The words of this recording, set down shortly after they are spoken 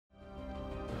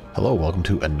Hello, welcome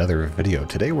to another video.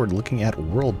 Today we're looking at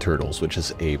World Turtles, which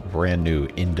is a brand new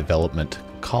in-development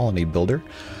colony builder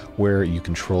where you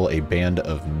control a band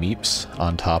of Meeps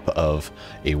on top of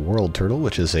a World Turtle,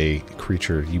 which is a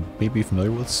creature you may be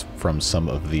familiar with from some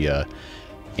of the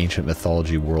ancient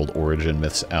mythology world origin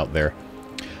myths out there.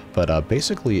 But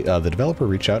basically, the developer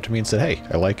reached out to me and said, hey,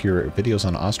 I like your videos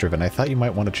on Ostriv, and I thought you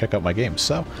might want to check out my game.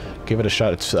 So, give it a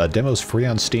shot. It's demo's free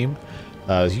on Steam.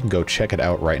 You can go check it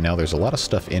out right now. There's a lot of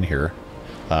stuff in here.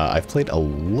 I've played a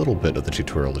little bit of the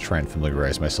tutorial to try and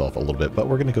familiarize myself a little bit, but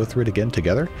we're going to go through it again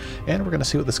together, and we're going to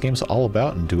see what this game's all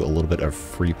about and do a little bit of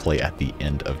free play at the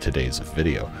end of today's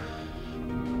video.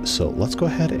 So let's go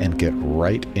ahead and get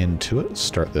right into it,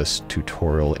 start this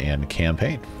tutorial and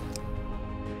campaign.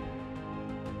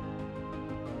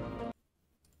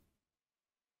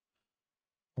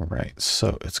 Alright,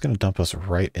 so it's going to dump us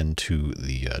right into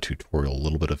the tutorial, a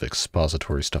little bit of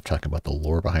expository stuff talking about the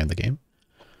lore behind the game.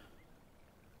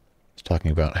 It's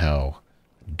talking about how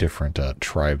different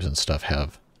tribes and stuff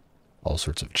have all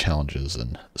sorts of challenges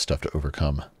and stuff to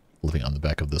overcome living on the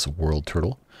back of this world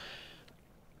turtle.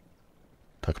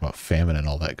 Talking about famine and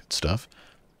all that good stuff.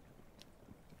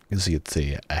 You can see it's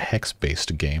a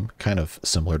hex-based game, kind of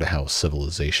similar to how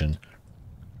Civilization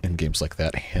and games like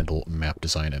that handle map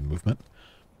design and movement.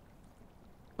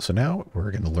 So now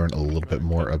we're going to learn a little bit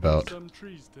more about...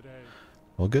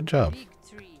 Well, good job.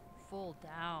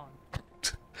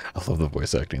 I love the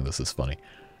voice acting. This is funny.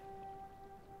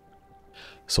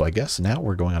 So I guess now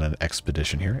we're going on an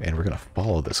expedition here, and we're going to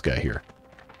follow this guy here.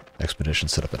 Expedition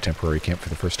set up a temporary camp for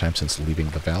the first time since leaving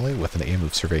the valley, with an aim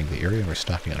of surveying the area and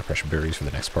restocking on fresh berries for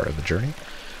the next part of the journey,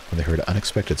 when they heard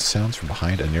unexpected sounds from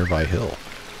behind a nearby hill.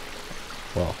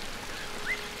 Well,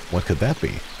 what could that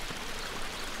be?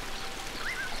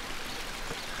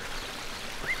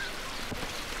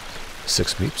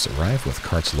 Six Meeps arrive with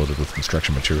carts loaded with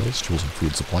construction materials, tools, and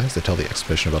food supplies. They tell the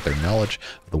expedition about their knowledge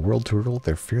of the world turtle,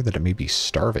 their fear that it may be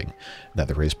starving, and that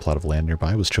the raised plot of land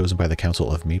nearby was chosen by the Council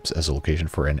of Meeps as a location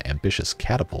for an ambitious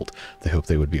catapult they hoped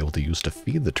they would be able to use to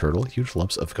feed the turtle huge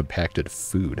lumps of compacted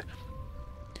food.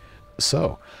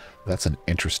 So, that's an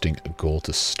interesting goal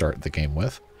to start the game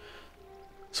with.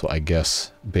 So I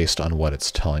guess, based on what it's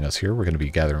telling us here, we're going to be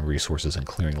gathering resources and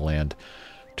clearing land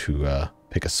to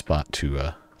pick a spot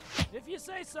to... If you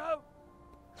say so.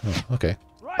 Oh, okay.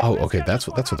 Oh, okay. That's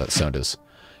what that sound is.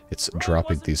 It's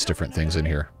dropping these different things in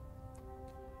here.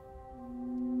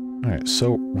 All right.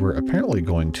 So we're apparently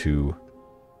going to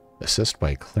assist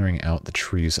by clearing out the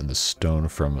trees and the stone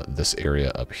from this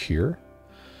area up here,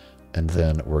 and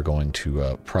then we're going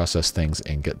to process things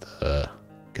and get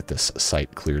this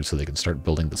site cleared so they can start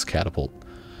building this catapult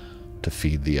to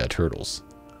feed the turtles,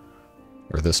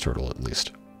 or this turtle at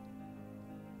least.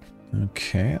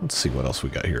 Okay, let's see what else we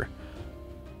got here.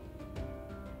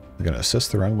 We're going to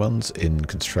assist the young ones in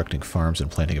constructing farms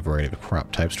and planting a variety of crop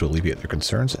types to alleviate their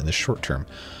concerns in the short term.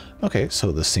 Okay,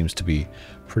 so this seems to be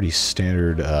pretty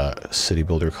standard city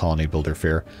builder, colony builder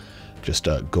fare. Just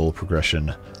goal progression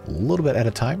a little bit at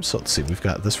a time. So let's see, we've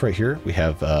got this right here. We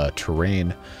have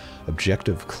terrain,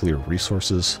 objective, clear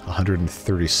resources,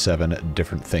 137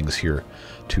 different things here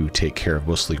to take care of,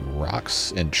 mostly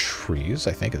rocks and trees,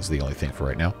 I think is the only thing for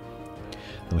right now.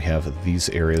 Then we have these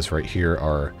areas right here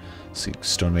are, see,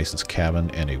 stonemason's cabin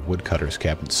and a woodcutter's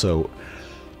cabin. So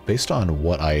based on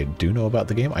what I do know about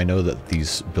the game, I know that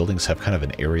these buildings have kind of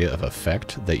an area of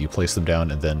effect that you place them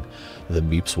down, and then the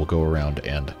Meeps will go around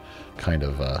and kind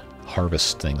of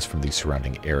harvest things from the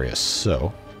surrounding areas.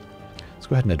 So let's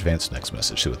go ahead and advance next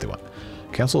message, see what they want.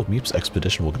 Council of Meeps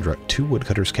expedition will construct 2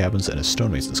 woodcutters' cabins and a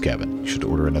stonemason's cabin. You should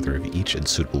order another of each in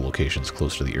suitable locations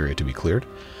close to the area to be cleared.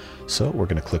 So we're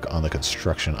going to click on the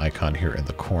construction icon here in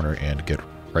the corner and get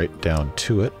right down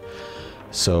to it.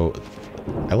 So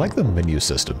I like the menu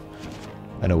system.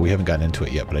 I know we haven't gotten into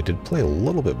it yet, but I did play a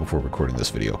little bit before recording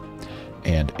this video.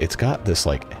 And it's got this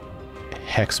like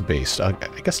hex-based, I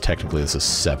guess technically this is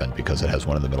 7 because it has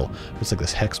one in the middle. It's like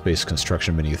this hex-based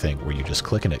construction menu thing where you just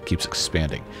click and it keeps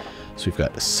expanding. So we've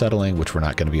got settling, which we're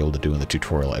not going to be able to do in the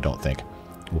tutorial, I don't think.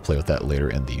 We'll play with that later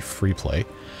in the free play.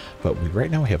 But right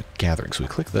now we have gathering, so we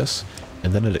click this,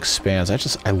 and then it expands.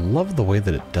 I love the way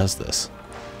that it does this.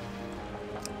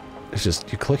 It's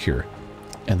just, you click here,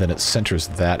 and then it centers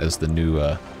that as the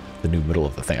new middle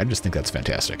of the thing. I just think that's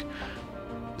fantastic.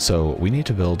 So we need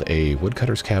to build a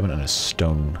woodcutter's cabin and a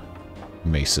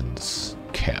stonemason's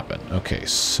cabin. Okay,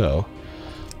 so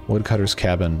woodcutter's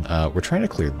cabin, we're trying to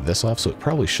clear this off, so it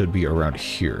probably should be around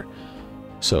here.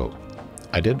 So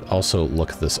I did also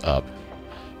look this up,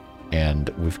 and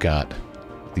we've got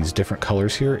these different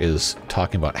colors here is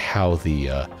talking about how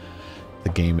the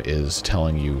game is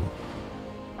telling you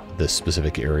this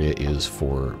specific area is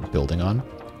for building on.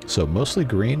 So mostly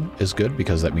green is good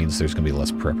because that means there's going to be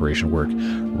less preparation work.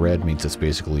 Red means it's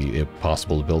basically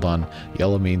impossible to build on.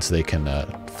 Yellow means they can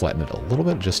flatten it a little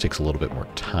bit. It just takes a little bit more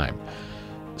time.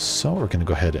 So what we're going to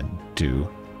go ahead and do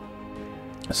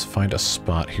is find a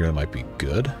spot here that might be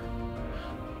good.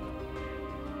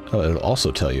 Oh, it'll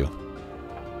also tell you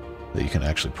that you can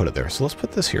actually put it there. So let's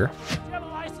put this here. Do you have a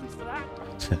license for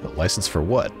that? License for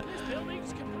what? This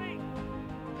building's complete.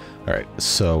 Alright,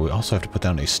 so we also have to put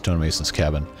down a stonemason's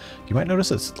cabin. You might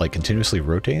notice it's like continuously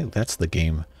rotating. That's the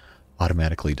game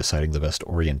automatically deciding the best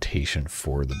orientation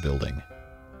for the building.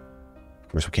 Of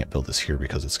course, we can't build this here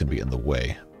because it's going to be in the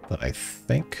way. But I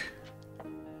think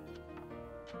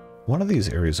one of these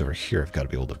areas over here I've got to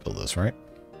be able to build this, right?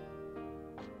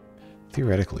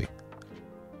 Theoretically.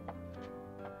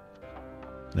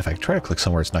 And if I try to click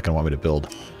somewhere, it's not going to want me to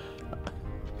build.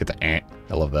 Get the I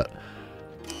love that.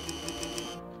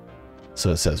 So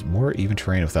it says more even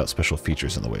terrain without special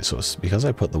features in the way. So it's because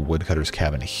I put the woodcutter's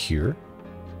cabin here,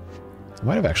 I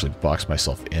might have actually boxed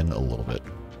myself in a little bit.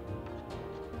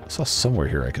 I saw somewhere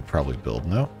here I could probably build.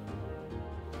 No?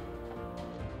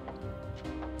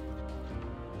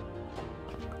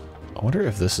 I wonder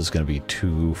if this is going to be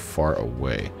too far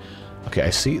away. Okay, I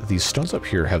see these stones up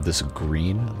here have this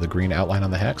green, the green outline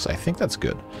on the hex. I think that's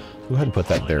good. Go ahead and put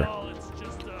that there.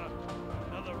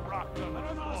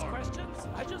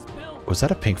 Was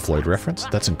that a Pink Floyd reference?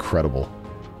 That's incredible.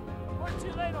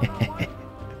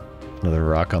 Another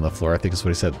rock on the floor, I think is what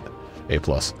he said. A+.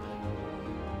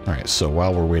 Alright, so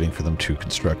while we're waiting for them to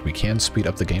construct, we can speed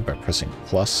up the game by pressing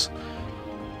plus.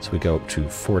 So we go up to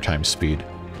 4 times speed.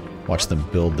 Watch them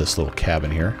build this little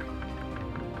cabin here.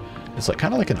 It's like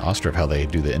kind of like an Ostrov, how they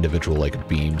do the individual like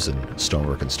beams and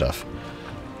stonework and stuff.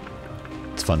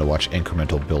 It's fun to watch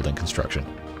incremental building construction.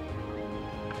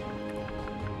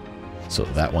 So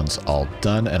that one's all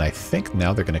done, and I think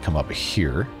now they're going to come up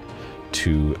here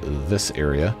to this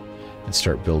area and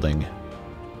start building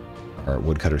our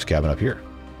woodcutter's cabin up here.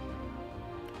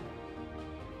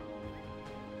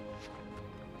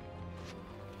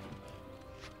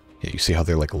 Yeah, you see how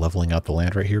they're like leveling out the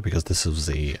land right here? Because this is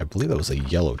a, I believe that was a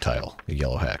yellow tile, a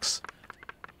yellow hex.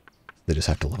 They just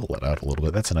have to level it out a little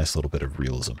bit. That's a nice little bit of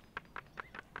realism.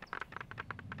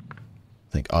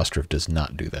 I think Ostrov does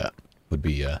not do that. Would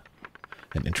be an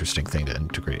interesting thing to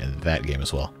integrate in that game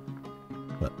as well.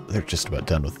 But they're just about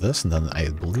done with this, and then I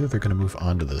believe they're going to move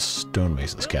on to the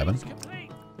stonemason's cabin.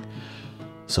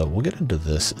 So we'll get into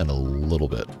this in a little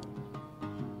bit.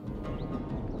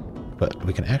 But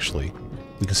we can actually...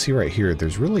 We can see right here,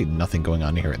 there's really nothing going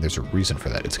on here, and there's a reason for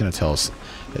that. It's going to tell us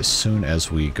as soon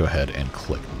as we go ahead and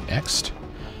click next.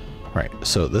 Right,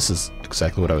 so this is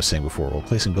exactly what I was saying before. While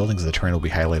placing buildings, the terrain will be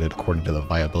highlighted according to the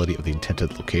viability of the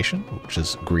intended location, which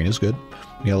is green is good,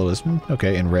 yellow is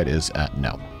okay, and red is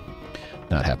no,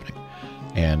 not happening.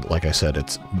 And like I said,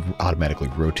 it's automatically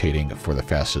rotating for the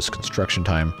fastest construction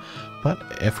time, but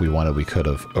if we wanted, we could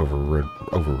have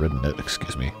overridden it,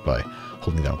 excuse me, by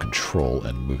holding down control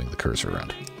and moving the cursor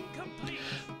around.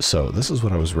 So this is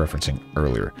what I was referencing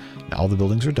earlier. Now all the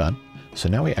buildings are done, so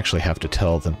now we actually have to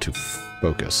tell them to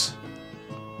focus,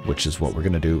 which is what we're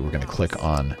going to do. We're going to click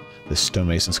on this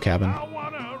stonemason's cabin.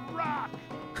 I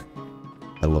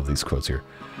love these quotes here.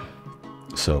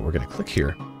 So we're going to click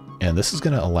here, and this is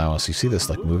going to allow us, you see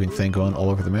this like moving thing going all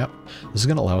over the map? This is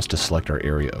going to allow us to select our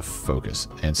area of focus.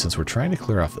 And since we're trying to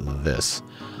clear off this,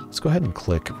 let's go ahead and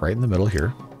click right in the middle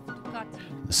here.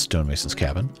 The stonemason's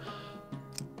cabin.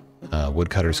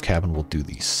 Woodcutter's cabin will do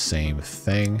the same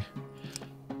thing.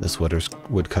 This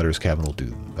woodcutter's cabin will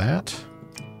do that.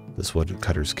 This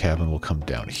woodcutter's cabin will come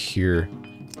down here.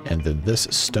 And then this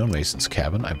stonemason's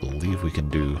cabin, I believe we can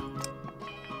do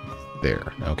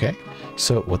there. Okay?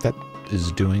 So what that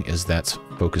is doing is that's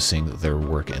focusing their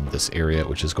work in this area,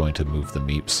 which is going to move the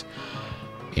Meeps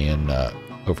in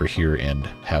over here and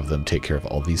have them take care of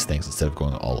all these things instead of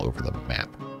going all over the map.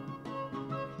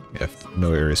 If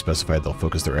no area is specified, they'll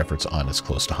focus their efforts on as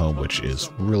close to home, which is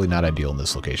really not ideal in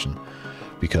this location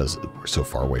because we're so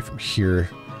far away from here.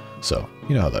 So,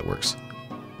 you know how that works.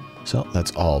 So,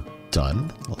 that's all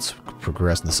done. Let's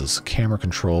progress. This is camera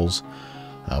controls.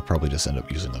 I'll probably just end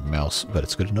up using the mouse, but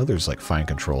it's good to know there's like fine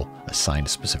control assigned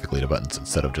specifically to buttons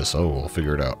instead of just, oh, we'll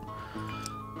figure it out.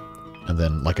 And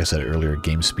then, like I said earlier,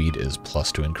 game speed is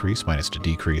plus to increase, minus to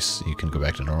decrease. You can go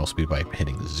back to normal speed by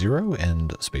hitting 0,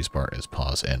 and spacebar is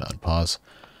pause and unpause.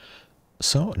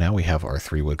 So now we have our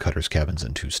 3 woodcutters cabins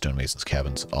and 2 stonemasons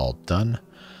cabins all done.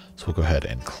 So we'll go ahead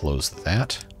and close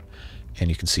that. And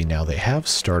you can see now they have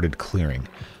started clearing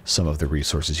some of the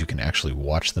resources. You can actually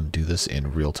watch them do this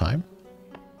in real time.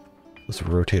 Let's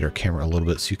rotate our camera a little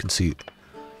bit so you can see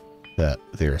that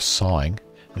they're sawing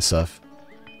and stuff.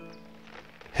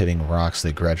 Hitting rocks,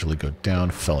 they gradually go down,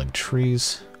 felling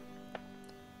trees.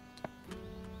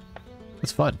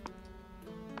 It's fun.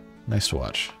 Nice to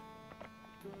watch.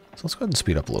 So let's go ahead and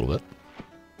speed up a little bit.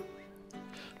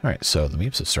 Alright, so the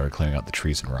Meeps have started clearing out the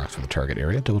trees and rocks from the target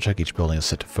area. Double check each building is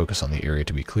set to focus on the area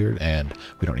to be cleared, and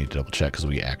we don't need to double check because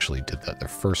we actually did that the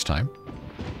first time.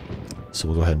 So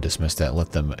we'll go ahead and dismiss that,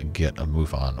 let them get a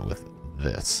move on with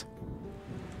this.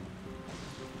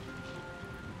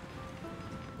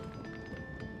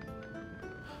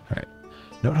 Alright,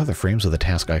 note how the frames of the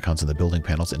task icons in the building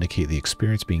panels indicate the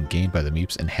experience being gained by the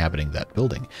Meeps inhabiting that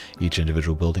building. Each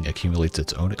individual building accumulates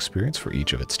its own experience for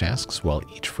each of its tasks, while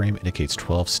each frame indicates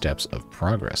 12 steps of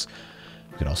progress.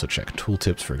 You can also check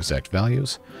tooltips for exact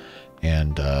values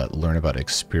and learn about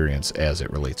experience as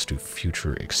it relates to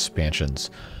future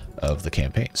expansions of the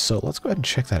campaign. So let's go ahead and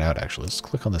check that out actually. Let's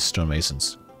click on the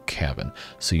stonemason's cabin.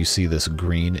 So you see this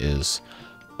green is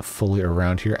fully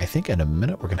around here. I think in a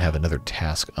minute we're going to have another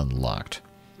task unlocked.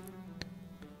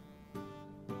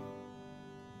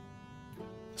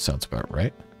 Sounds about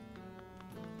right.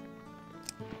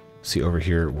 See over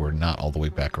here, we're not all the way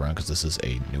back around because this is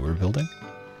a newer building.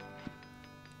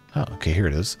 Oh, okay, here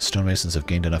it is. Stonemasons have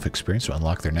gained enough experience to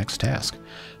unlock their next task.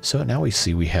 So now we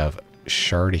see we have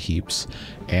shard heaps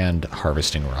and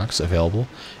harvesting rocks available.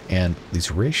 And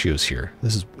these ratios here,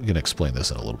 this is going to explain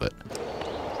this in a little bit.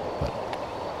 But,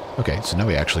 okay, so now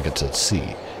we actually get to see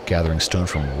gathering stone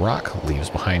from rock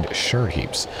leaves behind shard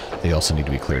heaps. They also need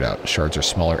to be cleared out. Shards are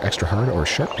smaller, extra hard, or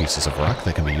sharp pieces of rock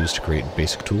that can be used to create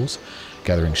basic tools.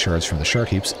 Gathering shards from the shard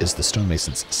heaps is the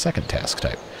stonemason's second task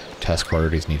type. Task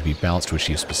priorities need to be balanced to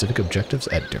achieve specific objectives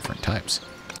at different times.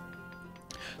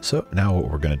 So now what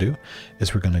we're going to do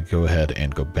is we're going to go ahead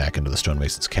and go back into the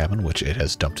stonemason's cabin, which it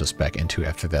has dumped us back into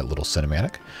after that little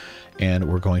cinematic.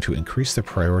 And we're going to increase the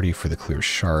priority for the clear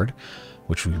shard,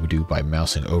 which we would do by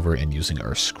mousing over and using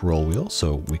our scroll wheel.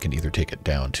 So we can either take it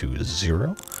down to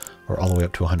 0 or all the way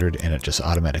up to 100, and it just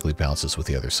automatically balances with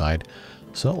the other side.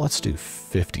 So let's do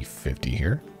 50-50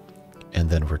 here. And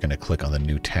then we're going to click on the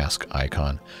new task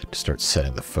icon to start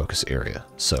setting the focus area.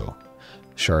 So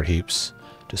shard heaps,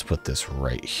 just put this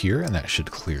right here, and that should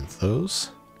clear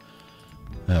those.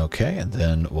 Okay, and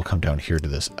then we'll come down here to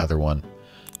this other one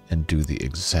and do the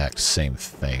exact same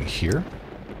thing here.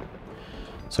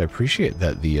 So I appreciate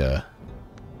that the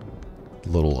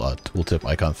little tooltip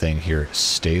icon thing here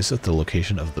stays at the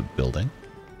location of the building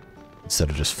instead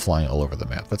of just flying all over the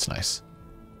map. That's nice.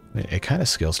 It kind of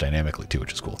scales dynamically too,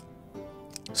 which is cool.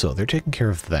 So they're taking care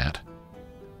of that.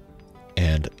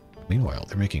 And meanwhile,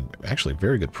 they're making actually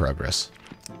very good progress.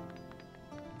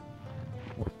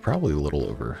 We're probably a little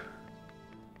over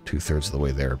 2/3 of the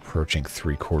way there, approaching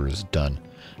 3/4 done.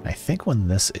 And I think when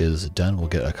this is done, we'll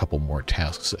get a couple more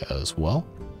tasks as well.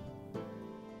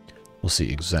 We'll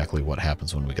see exactly what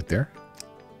happens when we get there.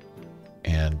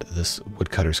 And this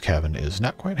woodcutter's cabin is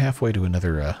not quite halfway to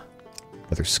another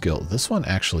skill. This one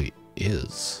actually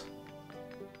is.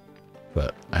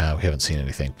 But we haven't seen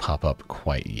anything pop up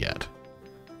quite yet.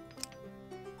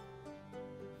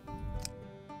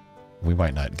 We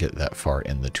might not get that far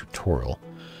in the tutorial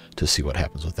to see what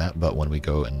happens with that, but when we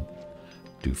go and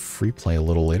do free play a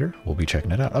little later, we'll be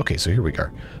checking it out. Okay, so here we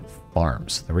are.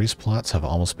 Farms. The raised plots have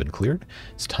almost been cleared.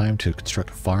 It's time to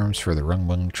construct farms for the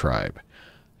Rungbung tribe.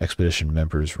 Expedition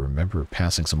members remember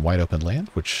passing some wide open land,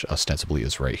 which ostensibly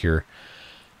is right here.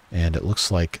 And it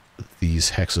looks like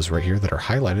these hexes right here that are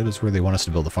highlighted is where they want us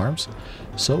to build the farms.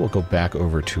 So we'll go back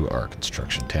over to our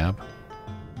construction tab.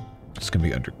 It's going to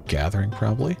be under gathering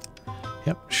probably.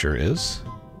 Yep, sure is.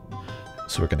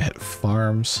 So we're going to hit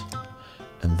farms.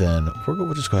 And then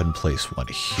we'll just go ahead and place one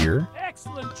here.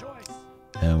 Excellent choice.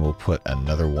 And we'll put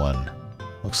another one,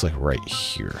 looks like right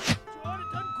here. Do you want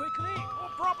it done quickly or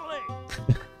properly?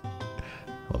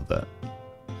 Love that.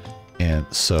 And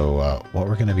so what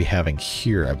we're going to be having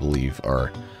here, I believe,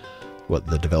 are what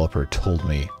the developer told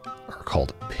me are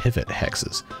called pivot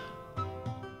hexes.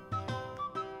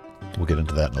 We'll get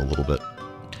into that in a little bit.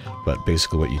 But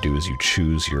basically what you do is you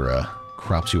choose your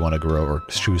crops you want to grow, or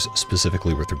choose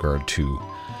specifically with regard to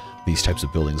these types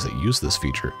of buildings that use this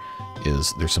feature,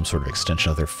 is there's some sort of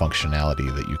extension of their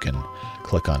functionality that you can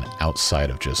click on outside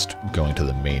of just going to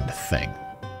the main thing.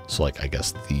 So like, I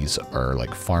guess these are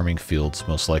like farming fields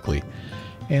most likely,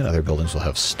 and other buildings will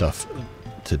have stuff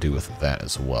to do with that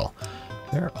as well.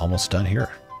 They're almost done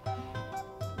here.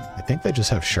 I think they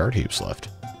just have shard heaps left.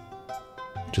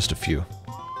 Just a few.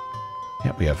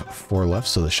 Yeah, we have 4 left,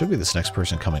 so this should be this next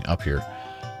person coming up here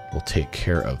will take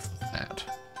care of that.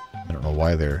 I don't know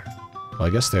why they're... Well, I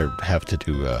guess they have to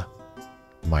do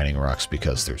mining rocks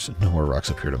because there's no more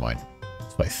rocks up here to mine.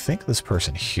 So I think this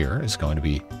person here is going to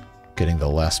be getting the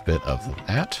last bit of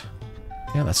that.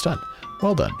 Yeah, that's done.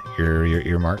 Well done. Your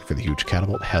earmark for the huge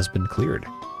catapult has been cleared.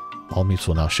 All Meeps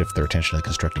will now shift their attention to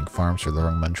constructing farms for the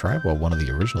Rungmun tribe, while one of the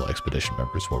original expedition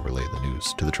members will relay the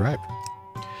news to the tribe.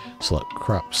 Select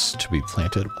crops to be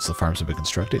planted once the farms have been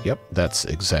constructed. Yep, that's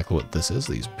exactly what this is,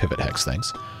 these pivot hex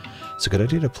things. It's a good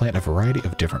idea to plant a variety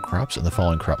of different crops, and the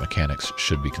following crop mechanics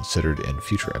should be considered in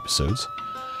future episodes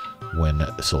when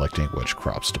selecting which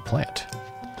crops to plant.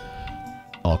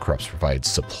 All crops provide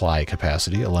supply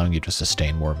capacity, allowing you to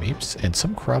sustain more Meeps, and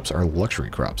some crops are luxury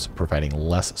crops, providing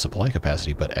less supply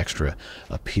capacity but extra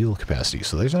appeal capacity.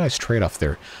 So there's a nice trade-off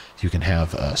there. You can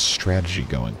have a strategy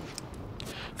going.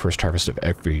 First harvest of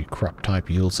every crop type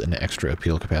yields an extra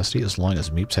appeal capacity as long as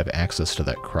Meeps have access to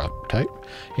that crop type.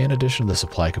 In addition, the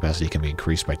supply capacity can be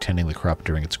increased by tending the crop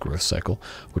during its growth cycle,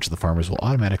 which the farmers will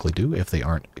automatically do if they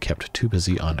aren't kept too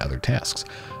busy on other tasks.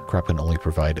 Crop can only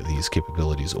provide these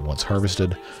capabilities once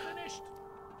harvested,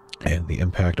 and the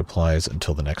impact applies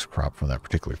until the next crop from that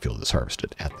particular field is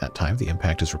harvested. At that time, the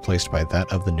impact is replaced by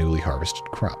that of the newly harvested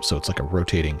crop, so it's like a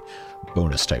rotating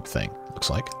bonus type thing, looks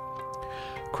like.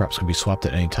 Crops can be swapped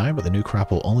at any time, but the new crop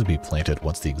will only be planted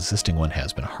once the existing one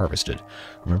has been harvested.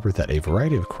 Remember that a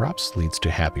variety of crops leads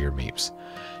to happier Meeps.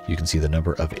 You can see the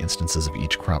number of instances of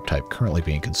each crop type currently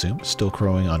being consumed, still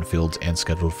growing on fields, and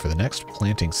scheduled for the next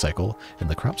planting cycle in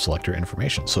the crop selector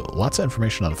information. So lots of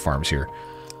information on farms here.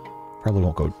 Probably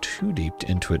won't go too deep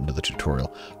into it into the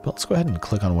tutorial, but let's go ahead and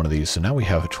click on one of these. So now we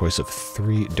have a choice of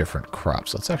 3 different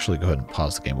crops. Let's actually go ahead and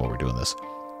pause the game while we're doing this.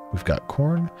 We've got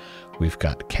corn, we've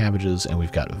got cabbages, and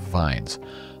we've got vines.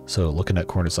 So looking at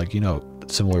corn, it's like, you know,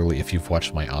 similarly, if you've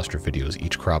watched my Ostra videos,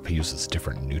 each crop uses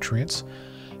different nutrients,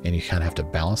 and you kind of have to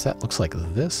balance that. Looks like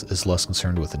this is less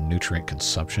concerned with the nutrient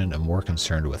consumption and more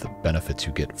concerned with the benefits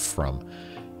you get from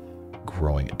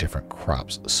growing different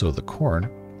crops. So the corn,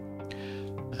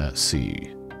 let's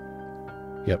see,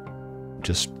 yep,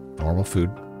 just normal food,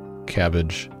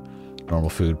 cabbage, normal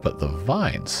food, but the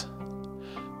vines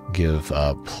give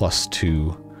 +2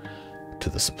 to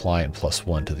the supply and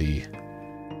 +1 to the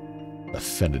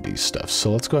affinity stuff. So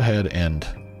let's go ahead and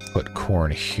put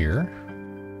corn here.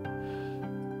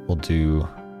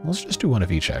 Let's just do one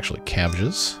of each actually.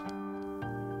 Cabbages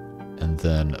and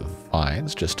then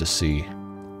vines, just to see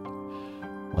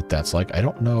what that's like. I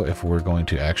don't know if we're going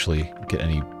to actually get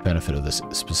any benefit of this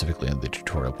specifically in the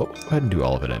tutorial, but we'll go ahead and do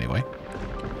all of it anyway.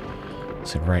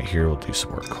 So right here we'll do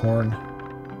some more corn.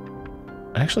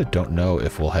 I actually don't know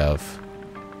if we'll have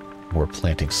more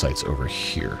planting sites over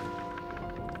here.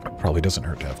 It probably doesn't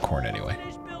hurt to have corn anyway.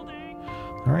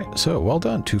 Alright, so well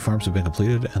done. 2 farms have been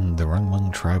completed, and the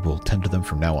Rungmun tribe will tend to them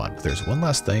from now on. But there's one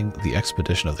last thing the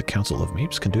expedition of the Council of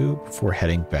Meeps can do before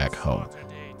heading back home.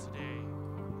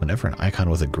 Whenever an icon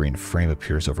with a green frame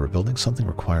appears over a building, something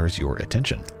requires your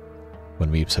attention. When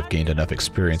Meeps have gained enough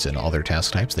experience in all their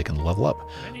task types, they can level up.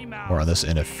 More on this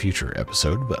in a future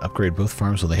episode, but upgrade both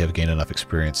farms when they have gained enough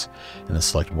experience, and then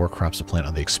select more crops to plant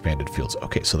on the expanded fields.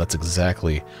 Okay, so that's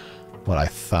exactly what I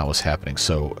thought was happening.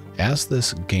 So as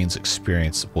this gains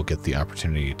experience, we'll get the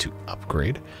opportunity to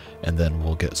upgrade, and then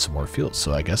we'll get some more fields.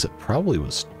 So I guess it probably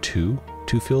was two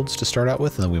fields to start out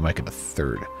with, and then we might get a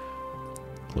 3rd,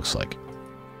 looks like.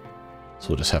 So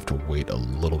we'll just have to wait a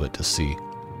little bit to see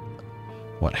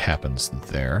what happens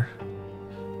there.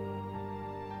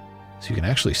 So you can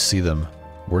actually see them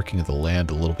working the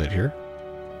land a little bit here.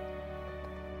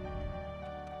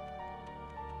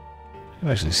 You can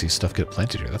actually see stuff get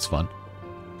planted here. That's fun.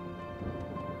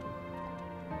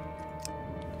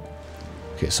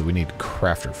 Okay, so we need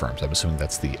crafter farms. I'm assuming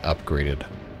that's the upgraded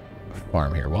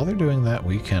farm here. While they're doing that,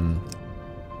 we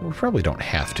probably don't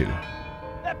have to.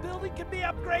 That building can be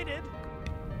upgraded.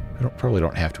 We probably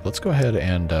don't have to. Let's go ahead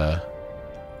and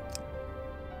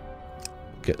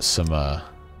get some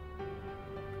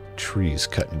trees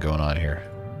cutting going on here,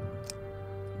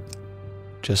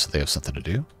 just so they have something to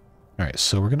do. Alright,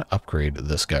 so we're going to upgrade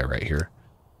this guy right here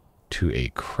to a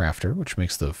crafter, which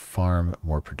makes the farm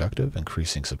more productive,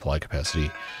 increasing supply capacity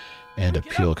and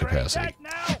appeal capacity.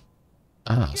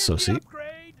 Ah, so see,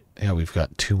 yeah, we've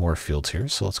got 2 more fields here,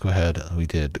 so let's go ahead. We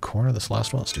did corn on this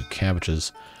last one. Let's do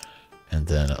cabbages, and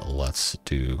then let's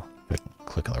do,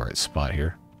 click on the right spot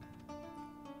here.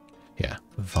 Yeah,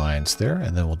 vines there,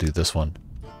 and then we'll do this one.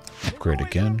 Upgrade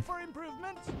again.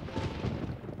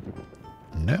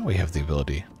 Now we have the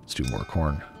ability. Let's do more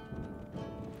corn.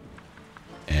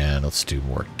 And let's do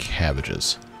more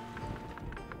cabbages.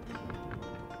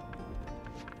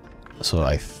 So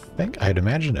I'd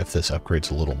imagine if this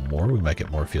upgrades a little more, we might get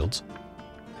more fields.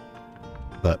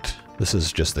 But This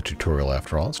is just the tutorial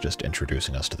after all. It's just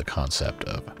introducing us to the concept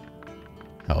of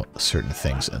how certain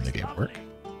things in the game work.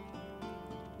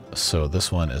 So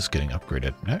this one is getting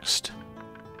upgraded next.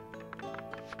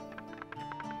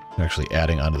 They're actually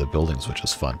adding onto the buildings, which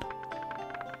is fun.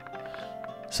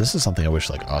 So this is something I wish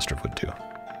like Ostrov would do,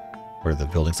 where the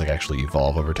buildings like actually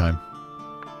evolve over time.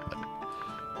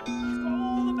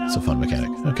 It's a fun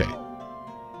mechanic. Okay.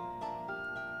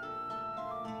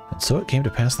 And so it came to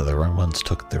pass that the wrong ones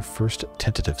took their first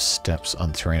tentative steps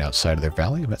on the terrain outside of their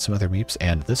valley, met some other Meeps,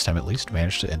 and this time at least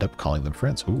managed to end up calling them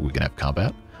friends. Ooh, we can have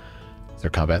combat. Is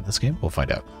there combat in this game? We'll find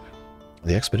out.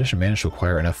 The expedition managed to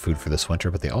acquire enough food for this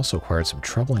winter, but they also acquired some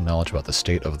troubling knowledge about the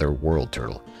state of their world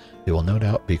turtle. They will no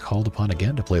doubt be called upon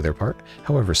again to play their part,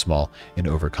 however small, in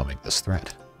overcoming this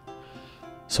threat.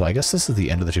 So I guess this is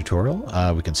the end of the tutorial.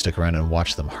 We can stick around and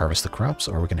watch them harvest the crops,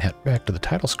 or we can head back to the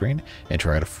title screen and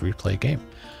try out a free-play game.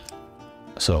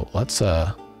 So let's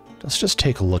just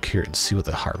take a look here and see what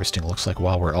the harvesting looks like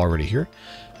while we're already here,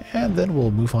 and then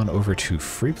we'll move on over to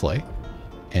free play,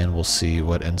 and we'll see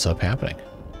what ends up happening.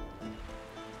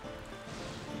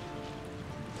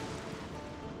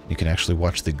 You can actually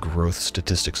watch the growth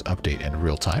statistics update in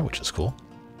real time, which is cool.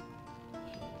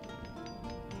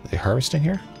 Are they harvesting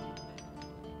here?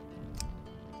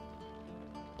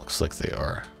 Looks like they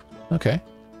are. Okay.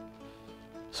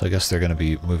 So I guess they're going to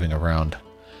be moving around,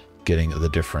 getting the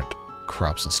different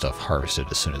crops and stuff harvested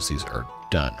as soon as these are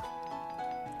done.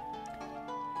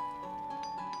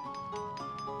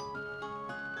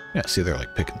 Yeah, see, they're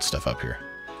like picking stuff up here.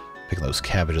 Picking those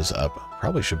cabbages up.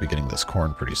 Probably should be getting this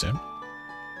corn pretty soon.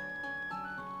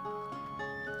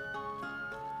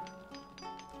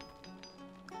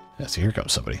 Yeah, see, here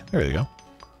comes somebody. There you go.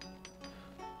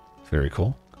 Very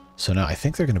cool. So now I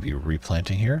think they're going to be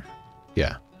replanting here.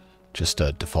 Yeah, just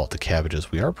default to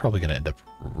cabbages. We are probably going to end up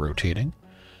rotating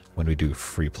when we do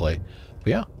free play. But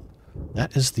yeah,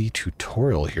 that is the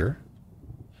tutorial here.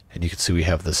 And you can see we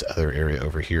have this other area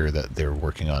over here that they're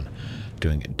working on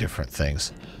doing different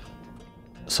things.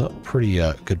 So pretty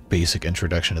good basic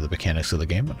introduction to the mechanics of the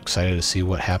game. I'm excited to see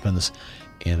what happens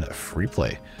in free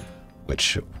play,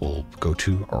 which we'll go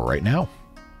to right now.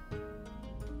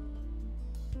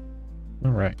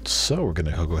 Alright, so we're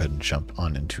going to go ahead and jump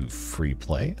on into free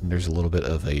play. And there's a little bit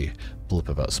of a blip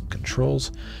about some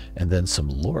controls, and then some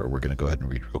lore we're going to go ahead and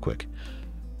read real quick.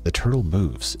 The turtle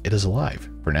moves. It is alive,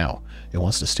 for now. It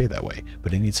wants to stay that way,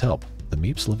 but it needs help. The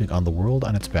Meeps living on the world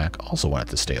on its back also want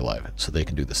it to stay alive, so they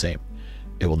can do the same.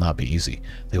 It will not be easy.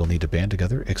 They will need to band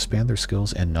together, expand their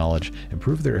skills and knowledge,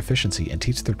 improve their efficiency, and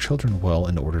teach their children well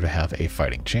in order to have a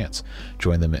fighting chance.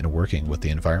 Join them in working with the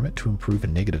environment to improve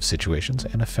in negative situations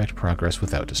and affect progress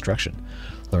without destruction.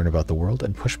 Learn about the world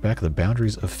and push back the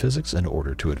boundaries of physics in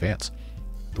order to advance.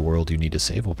 The world you need to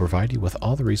save will provide you with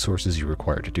all the resources you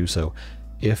require to do so,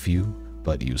 if you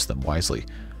but use them wisely.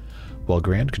 While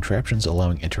grand contraptions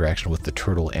allowing interaction with the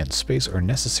turtle and space are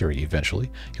necessary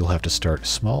eventually, you'll have to start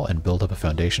small and build up a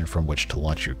foundation from which to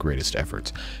launch your greatest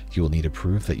efforts. You will need to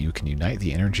prove that you can unite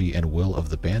the energy and will of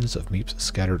the bands of Meeps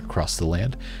scattered across the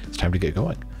land. It's time to get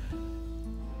going.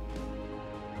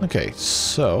 Okay,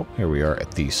 so here we are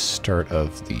at the start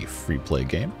of the free play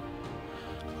game.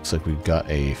 Looks like we've got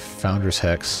a Founder's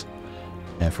Hex,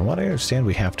 and from what I understand,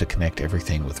 we have to connect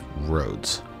everything with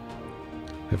roads.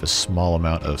 We have a small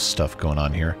amount of stuff going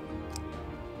on here.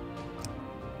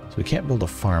 So we can't build a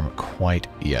farm quite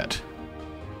yet.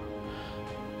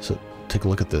 So take a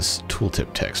look at this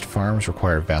tooltip text. Farms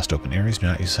require vast open areas. Do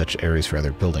not use such areas for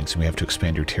other buildings. You may have to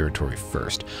expand your territory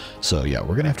first. So yeah,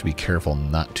 we're going to have to be careful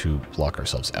not to block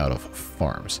ourselves out of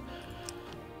farms.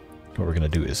 What we're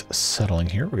going to do is settling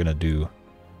here. We're going to do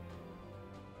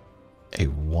a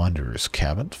wanderer's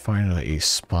cabin. Find a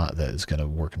spot that is going to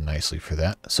work nicely for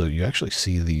that. So you actually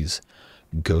see these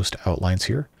ghost outlines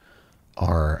here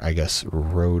are, I guess,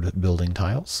 road building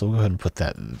tiles. So we'll go ahead and put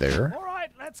that there. All right,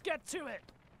 let's get to it.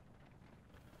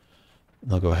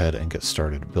 They'll go ahead and get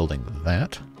started building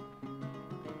that.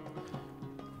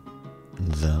 And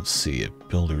then let's see, a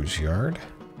builder's yard.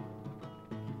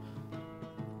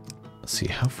 Let's see,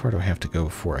 how far do I have to go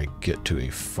before I get to a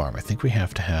farm? I think we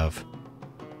have to have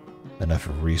enough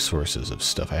resources of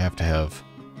stuff. I have to have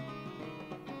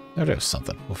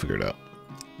something. We'll figure it out.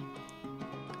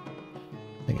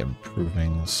 I think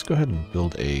improving. Let's go ahead and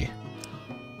build a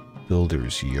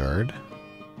builder's yard.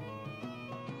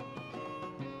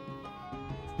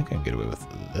 I think I can get away with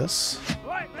this. All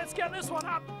right, let's get this one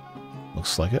up.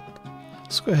 Looks like it.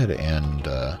 Let's go ahead and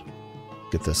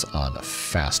get this on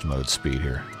fast mode speed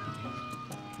here.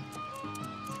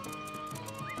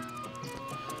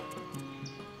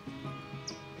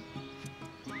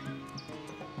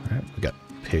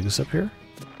 pigs up here?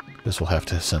 Guess we'll have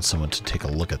to send someone to take a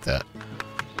look at that.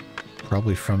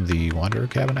 Probably from the Wanderer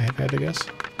cabin, I have had to guess.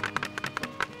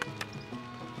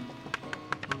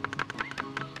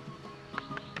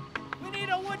 We need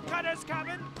a woodcutter's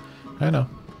cabin. I know.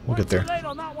 We'll get there. Too late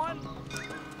on that one.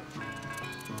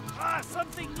 Ah,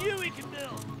 something new we can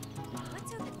build.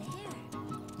 What's over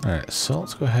there? Alright, so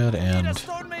let's go ahead We need a and...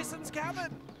 stonemason's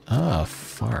cabin. Ah,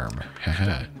 farm.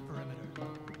 Haha.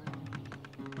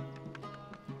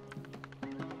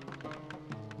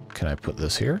 Can I put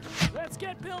this here? Let's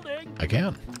get building. I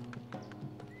can.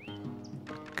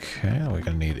 Okay, we're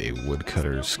gonna need a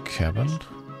woodcutter's cabin.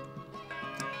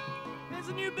 There's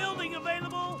a new building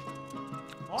available.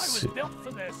 I was See. built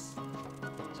for this.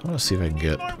 So I want to see if I can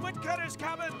get... More woodcutters'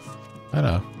 cabins. I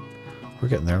know. We're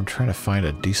getting there. I'm trying to find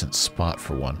a decent spot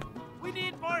for one. We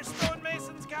need more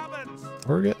stonemasons' cabins.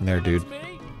 We're getting there, dude. That's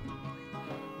me.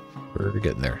 We're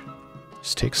getting there.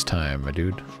 This takes time, my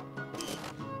dude.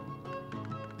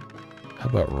 How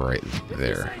about right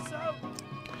there? Say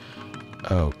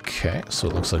so. Okay, so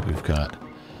it looks like we've got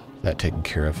that taken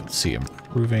care of. Let's see,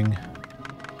 improving.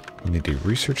 We need a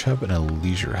research hub and a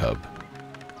leisure hub.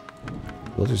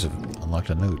 Builders have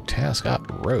unlocked a new task. Ah,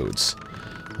 roads.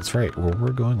 That's right, where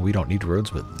we're going, we don't need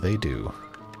roads, but they do.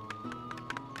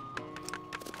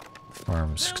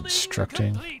 Farm's Building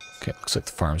constructing. complete. Okay, looks like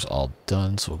the farm's all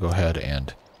done, so we'll go ahead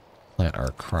and plant our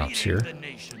crops Feeding here. the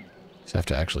nation. Just have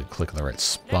to actually click in the right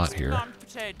spot Let's here. plant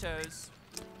potatoes.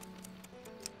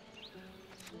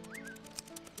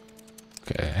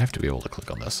 Okay, I have to be able to click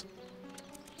on this.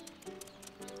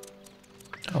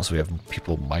 Oh, so we have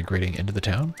people migrating into the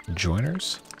town?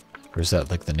 Joiners? Or is that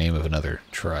like the name of another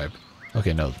tribe?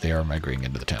 Okay, no, they are migrating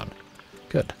into the town.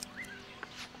 Good.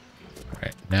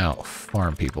 Alright, now,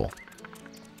 farm people.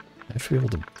 I have to be able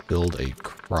to build a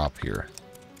crop here.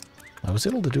 I was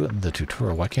able to do it in the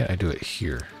tutorial. Why can't I do it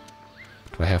here?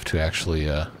 Do I have to actually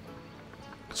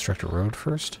construct a road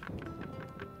first?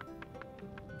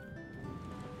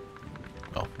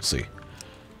 Oh, we'll see.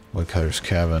 Woodcutter's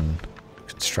cabin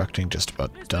constructing, just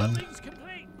about This done. building's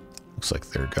complete. Looks like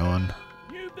they're going.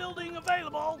 New building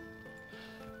available.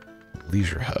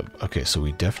 Leisure hub. Okay, so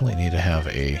we definitely need to have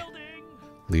a Building.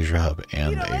 leisure hub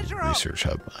and Need a a leisure hub. research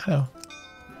hub. I know.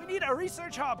 We need a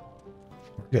research hub.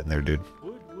 We're getting there, dude.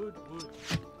 Wood.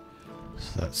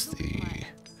 So that's the... It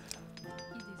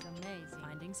is amazing.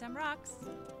 Finding some rocks.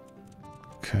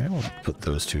 Okay, we'll put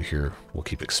those two here. We'll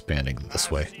keep expanding this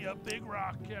way. I see a big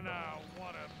rock and I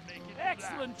want to make it.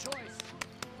 Excellent choice.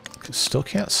 Still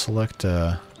can't select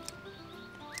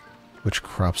which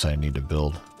crops I need to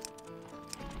build.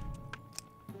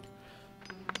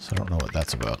 So I don't know what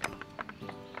that's about.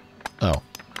 Oh,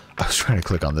 I was trying to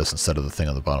click on this instead of the thing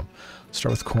on the bottom.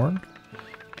 Start with corn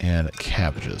and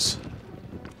cabbages.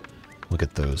 We'll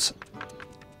get those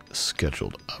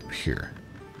scheduled up here.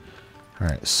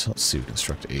 Alright, so let's see. We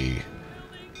construct a...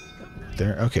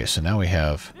 There. Okay, so now we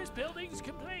have... This building's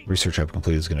complete. Research Hub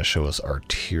Complete is going to show us our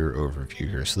tier overview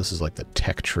here. So this is like the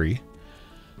tech tree.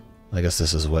 I guess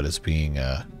this is what is being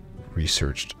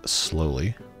researched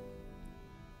slowly.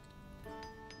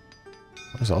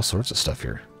 There's all sorts of stuff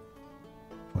here.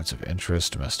 Points of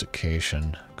interest,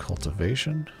 domestication,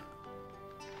 cultivation.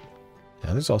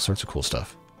 Yeah, there's all sorts of cool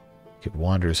stuff. Okay,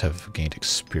 Wanderers have gained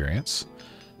experience.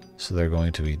 So they're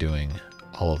going to be doing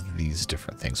all of these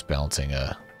different things, balancing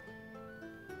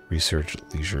research,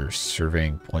 leisure,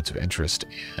 surveying points of interest,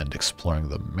 and exploring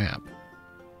the map.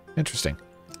 Interesting.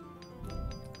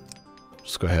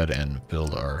 Let's go ahead and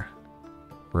build our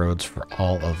roads for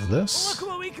all of this. Look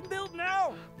what we can build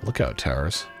now. Lookout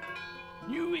towers.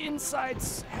 New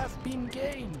insights have been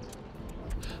gained.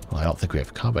 Well, I don't think we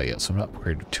have combat yet, so I'm not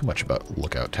worried too much about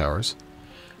lookout towers.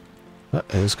 But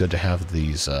it is good to have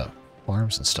these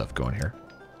farms and stuff going here.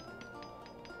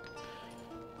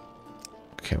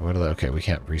 Okay, okay, we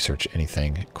can't research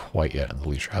anything quite yet in the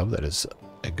Leisure Hub. That is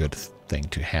a good thing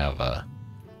to have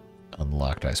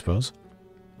unlocked, I suppose.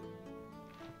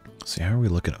 See, how are we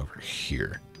looking over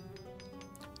here?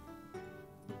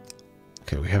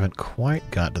 Okay, we haven't quite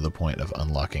got to the point of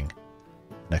unlocking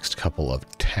next couple of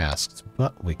tasks,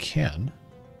 but we can.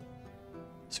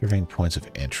 Surveying points of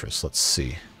interest. Let's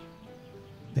see.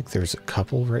 I think there's a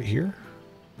couple right here.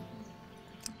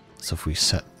 So if we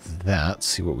set that,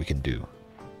 see what we can do.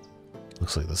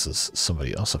 Looks like this is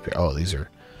somebody else up here. Oh, they've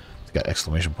got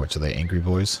exclamation points. Are they angry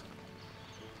boys?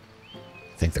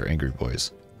 I think they're angry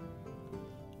boys.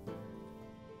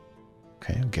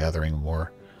 Okay, I'm gathering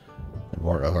more and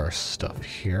more of our stuff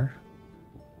here.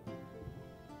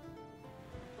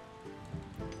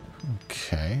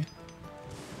 Okay.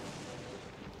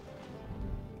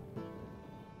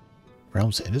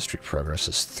 Realm's industry progress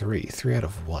is 3. 3 out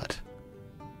of what?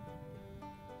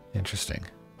 Interesting.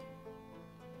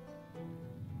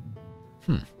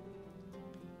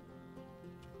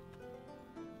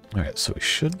 Alright, so we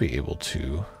should be able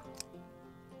to...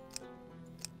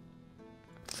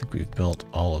 I think we've built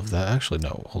all of that. Actually,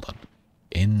 no, hold on.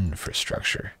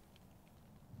 Infrastructure.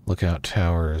 Lookout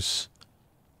towers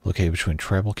located between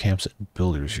tribal camps and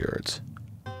builders' yards.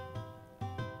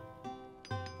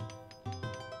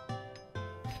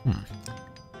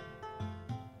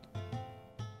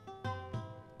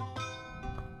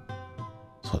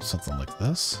 So it's something like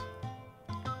this.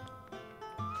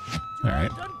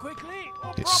 Alright. Done quickly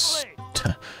or These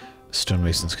properly.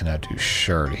 stonemasons can now do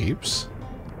shard heaps.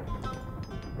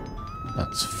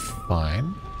 That's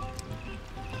fine.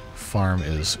 Farm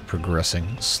is progressing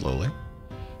slowly.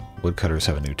 Woodcutters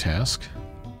have a new task.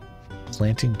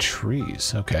 Planting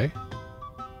trees. Okay.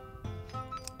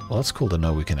 Well, that's cool to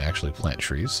know we can actually plant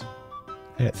trees.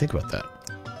 I didn't think about that.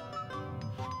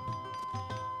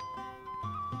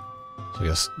 So I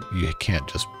guess you can't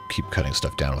just keep cutting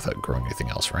stuff down without growing anything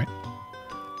else, right?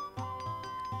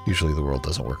 Usually the world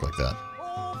doesn't work like that.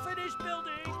 All finished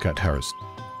building. Got towers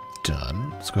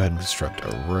done. Let's go ahead and construct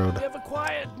a road. We have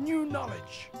acquired new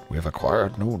knowledge. We have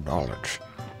acquired new knowledge.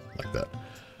 Like that.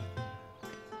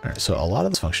 Alright, so a lot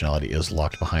of this functionality is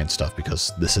locked behind stuff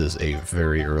because this is a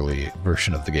very early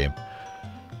version of the game.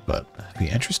 But it'd be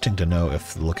interesting to know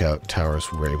if the lookout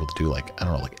towers were able to do, like, I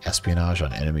don't know, like espionage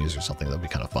on enemies or something. That'd be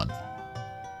kind of fun.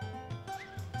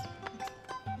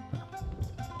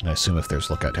 And I assume if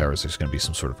there's lookout towers, there's going to be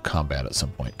some sort of combat at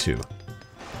some point, too.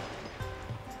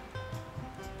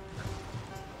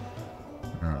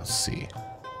 Let's see.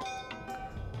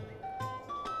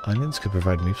 Onions could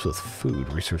provide Meeps with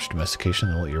food. Research domestication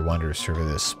and let your wanderers survey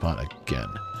this spot again.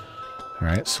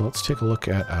 Alright, so let's take a look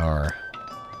at our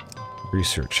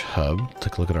research hub.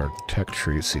 Take a look at our tech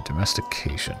trees. See,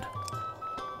 domestication.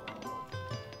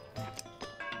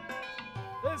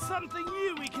 There's something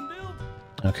new we can build.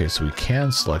 Okay, so we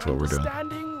can select what we're doing.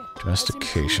 Standing.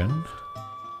 Domestication.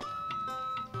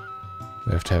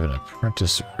 We have to have an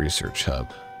apprentice research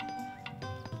hub.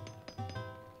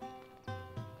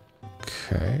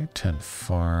 Okay, 10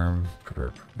 farm, prepare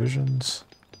provisions.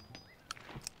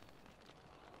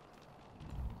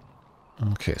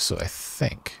 Okay, so I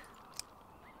think...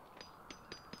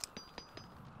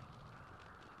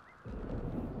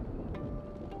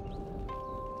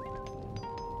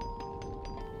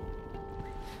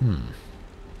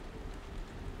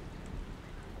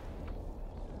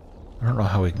 I don't know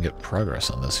how we can get progress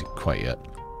on this quite yet.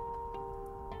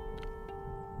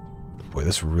 Boy,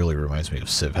 this really reminds me of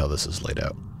Civ, how this is laid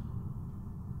out.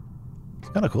 It's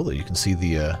kind of cool that you can see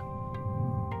the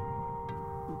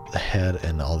head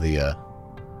and all the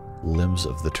limbs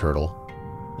of the turtle.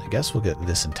 I guess we'll get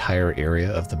this entire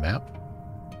area of the map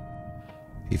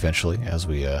eventually as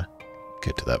we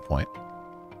get to that point.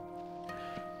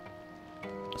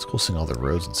 It's cool seeing all the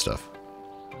roads and stuff.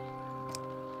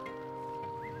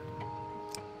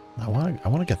 I want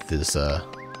to get this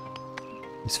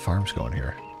these farms going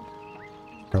here.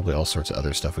 Probably all sorts of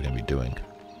other stuff we can be doing.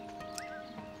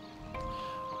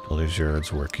 Builder's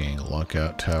yard's working.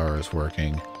 Lookout tower is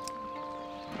working.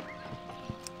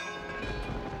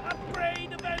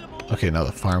 Upgrade available. Okay, now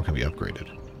the farm can be upgraded.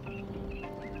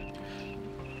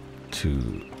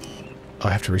 To... Oh,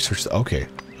 I have to research the... Okay.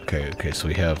 Okay, so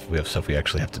we have stuff we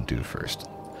actually have to do first.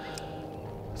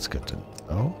 Let's get to...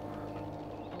 Oh.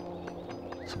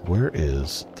 So where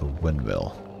is the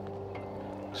windmill?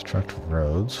 Construct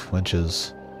roads,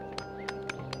 winches...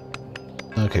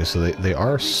 Okay, so they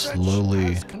are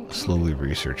slowly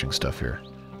researching stuff here.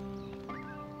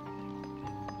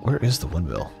 Where is the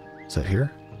windmill? Is that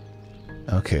here?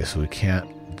 Okay, so we can't...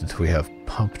 We have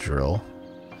pump drill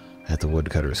at the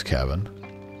woodcutter's cabin.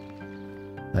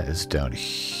 That is down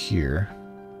here.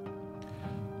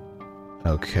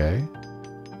 Okay.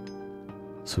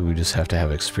 So we just have to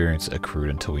have experience accrued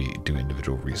until we do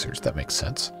individual research. That makes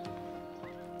sense.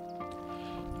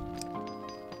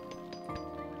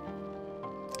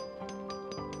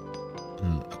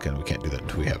 Again, we can't do that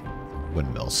until we have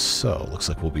windmills. So, looks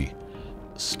like we'll be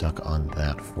stuck on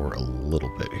that for a little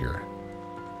bit here.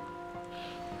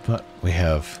 But we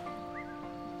have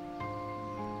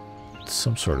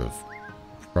some sort of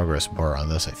progress bar on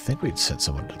this. I think we'd sent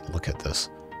someone to look at this.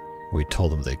 We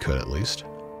told them they could at least.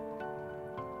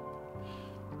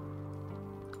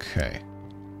 Okay.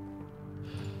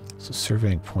 So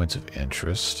surveying points of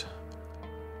interest.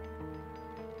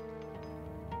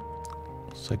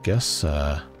 So I guess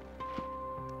let's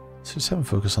just have them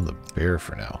focus on the bear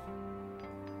for now.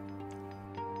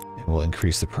 And we'll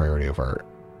increase the priority of our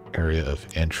area of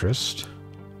interest.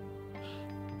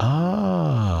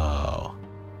 Oh.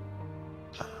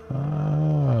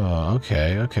 Oh,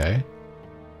 okay, okay.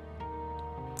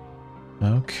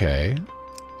 Okay.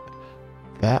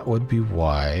 That would be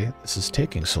why this is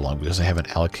taking so long, because I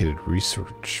haven't allocated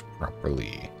research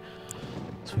properly.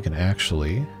 So we can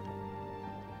actually...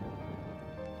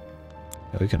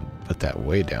 we can put that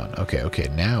way down. Okay, okay,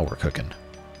 now we're cooking.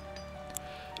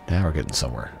 Now we're getting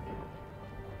somewhere.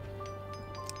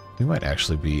 We might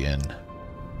actually be in a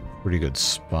pretty good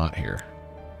spot here.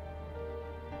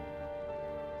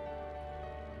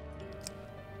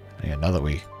 Yeah, now that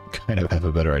we kind of have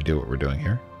a better idea what we're doing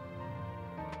here.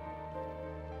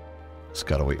 Just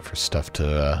gotta wait for stuff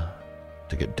to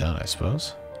get done, I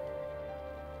suppose.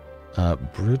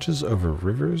 Bridges over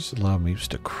rivers allow Meeps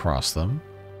to cross them.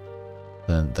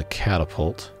 Then the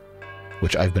catapult,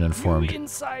 which I've been informed... New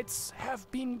insights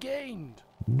have been gained.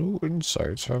 New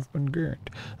insights have been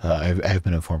gained. I've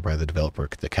been informed by the developer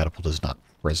that the catapult is not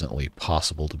presently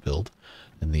possible to build,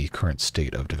 and the current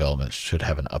state of development should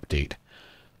have an update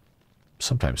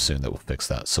sometime soon that will fix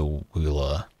that. So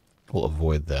we'll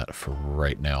avoid that for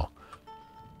right now.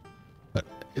 But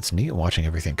it's neat watching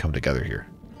everything come together here.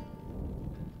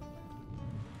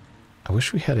 I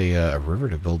wish we had a river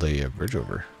to build a bridge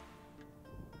over.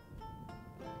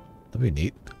 That'd be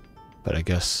neat. But I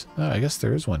guess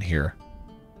there is one here.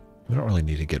 We don't really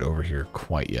need to get over here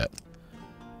quite yet.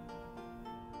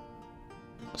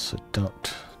 So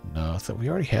don't... No, I thought we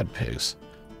already had pigs.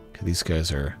 Okay, these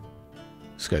guys are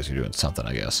doing something,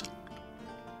 I guess.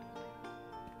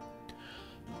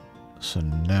 So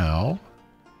now...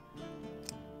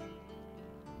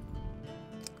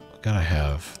 we gotta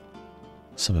have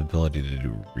some ability to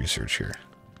do research here.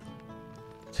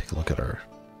 Take a look at our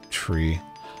tree.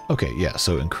 Okay, yeah,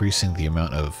 so increasing the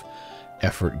amount of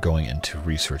effort going into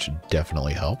research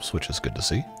definitely helps, which is good to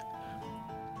see.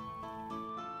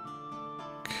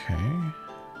 Okay.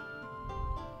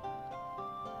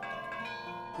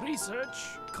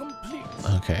 Research complete.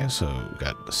 Okay, so we've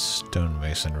got the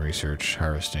stonemason research,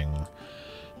 harvesting,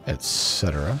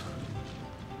 etc.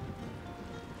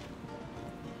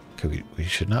 Okay, we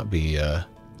should not be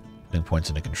putting points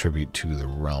in to contribute to the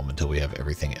realm until we have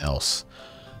everything else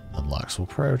unlocked. So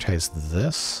we'll prioritize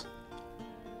this.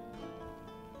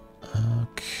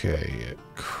 Okay,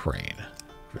 crane.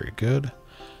 Very good.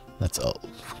 That's all.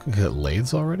 We got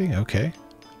lathes already? Okay.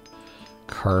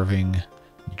 Carving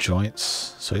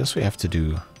joints. So I guess we have to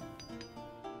do...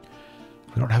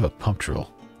 we don't have a pump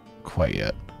drill quite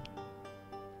yet.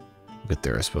 We'll get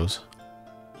there, I suppose.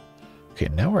 Okay,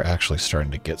 now we're actually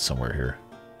starting to get somewhere here.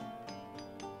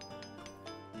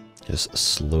 Just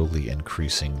slowly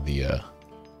increasing the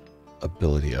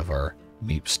ability of our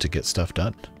Meeps to get stuff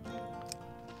done.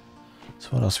 So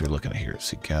what else are we looking at here?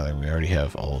 See, gathering. We already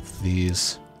have all of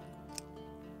these.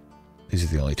 These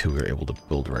are the only two we're able to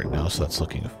build right now, so that's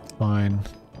looking fine.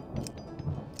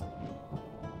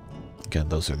 Again,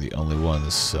 those are the only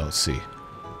ones, so let's see.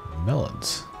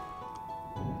 Melons.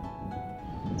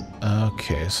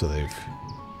 Okay, so they've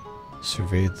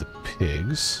surveyed the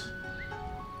pigs.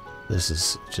 This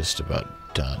is just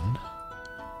about done.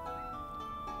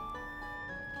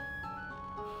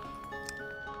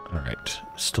 Alright,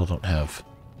 still don't have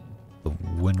the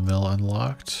windmill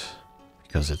unlocked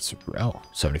because it's, oh,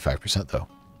 75% though.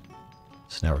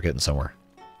 So now we're getting somewhere.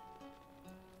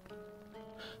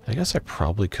 I guess I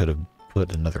probably could have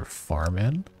put another farm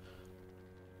in.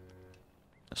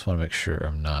 Just want to make sure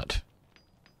I'm not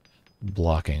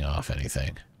blocking off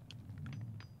anything.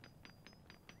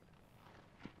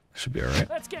 Should be alright.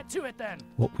 Let's get to it then.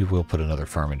 Well, we will put another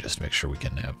farm in just to make sure we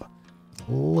can have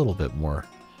a little bit more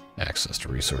access to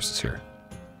resources here.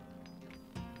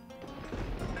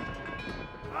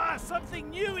 Ah, something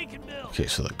new we can build. Okay,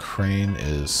 so the crane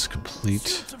is complete.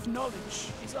 Pursuit of knowledge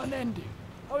is unending.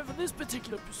 However, this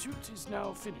particular pursuit is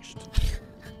now finished.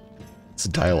 This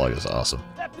dialogue is awesome.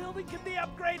 That building can be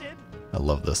upgraded. I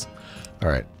love this.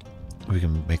 Alright, we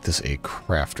can make this a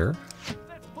crafter.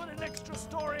 Let's put an extra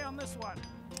story on this one.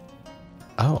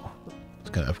 Oh, it's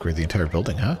going to upgrade the entire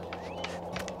building, huh?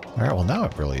 Alright, well now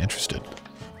I'm really interested.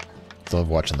 I love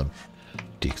watching them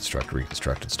deconstruct,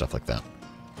 reconstruct, and stuff like that.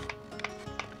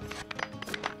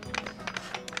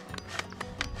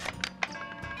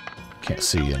 Can't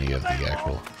see any of the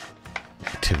actual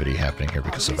activity happening here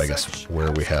because of, I guess,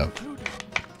 where we have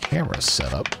cameras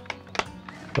set up.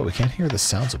 But we can't hear the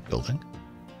sounds of building.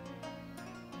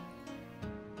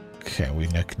 Okay, we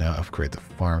now upgrade the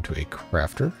farm to a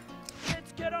crafter.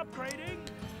 Let's get upgrading.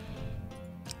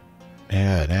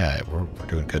 Yeah, we're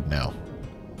doing good now.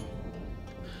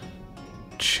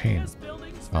 Chain This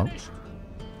building's pump. finished.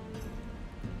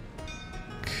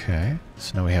 Okay,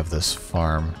 so now we have this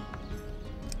farm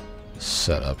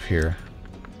set up here.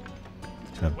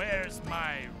 Where's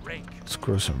my rake? Let's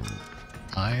grow some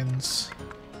vines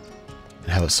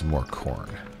and have some more corn.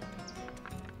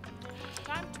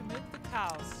 Time to milk the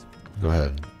cows. Go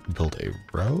ahead and build a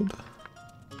road.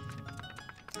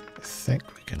 I think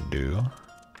we can do.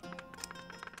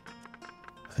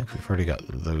 I think we've already got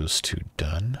those two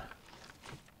done.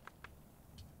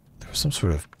 There was some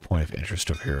sort of point of interest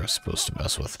over here I was supposed to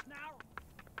mess with.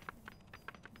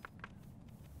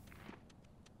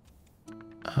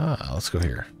 Ah, let's go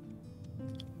here.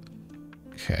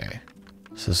 Okay,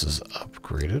 so this is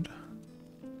upgraded.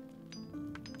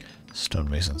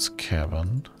 Stonemason's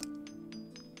cabin.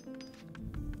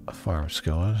 A farm's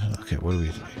going. Okay, what do we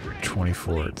do here?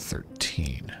 24 and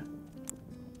 13.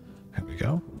 There we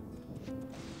go.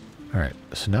 Alright,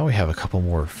 so now we have a couple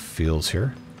more fields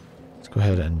here. Let's go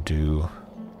ahead and do...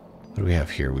 What do we have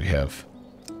here? We have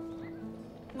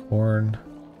corn.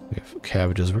 We have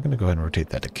cabbages. We're going to go ahead and rotate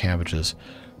that to cabbages.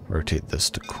 Rotate this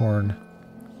to corn.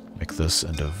 Make this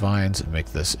into vines and make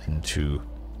this into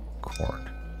corn.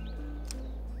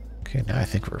 Okay, now I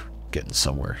think we're getting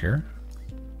somewhere here.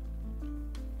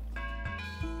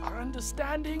 Our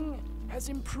understanding has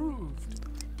improved.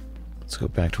 Let's go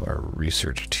back to our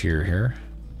research tier here.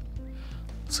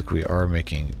 Looks like we are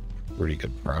making pretty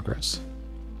good progress.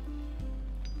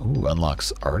 Ooh,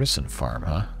 unlocks artisan farm,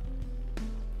 huh?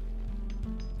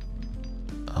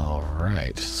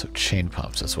 Alright, so chain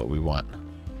pumps, that's what we want.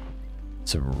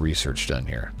 Some research done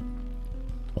here.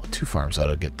 Well, 2 farms ought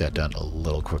to get that done a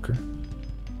little quicker.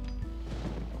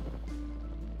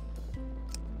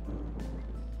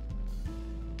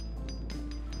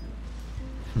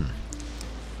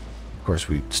 Of course,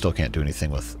 we still can't do anything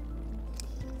with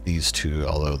these 2,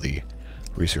 although the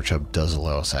research hub does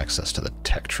allow us access to the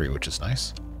tech tree, which is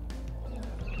nice.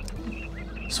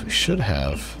 So we should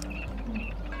have...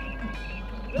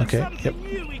 Okay, yep,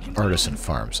 artisan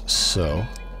farms. So,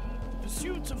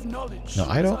 Pursuit of knowledge. no,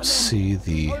 I don't see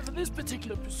the... However, this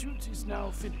particular pursuit is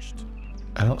now finished.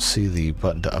 I don't see the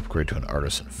button to upgrade to an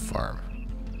artisan farm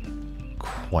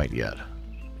quite yet.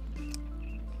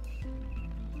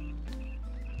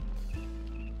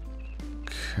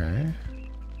 Okay.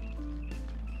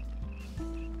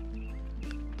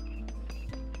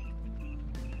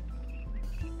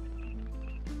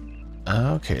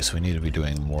 Okay, so we need to be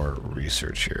doing more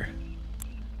research here.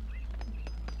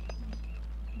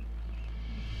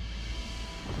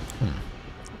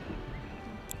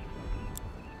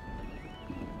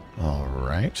 All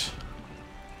right.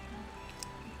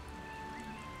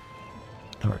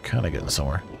 Now we're kind of getting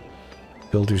somewhere.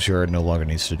 Builder's Yard no longer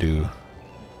needs to do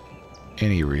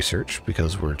any research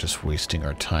because we're just wasting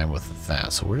our time with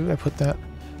that. So where did I put that?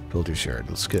 Builder's Yard.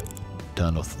 Let's get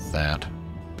done with that.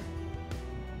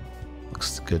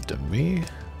 Looks good to me.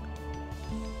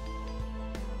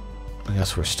 I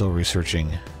guess we're still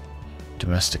researching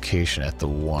domestication at the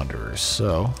Wanderers,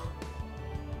 so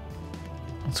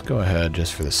let's go ahead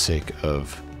just for the sake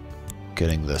of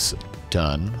getting this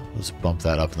done. Let's bump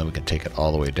that up and then we can take it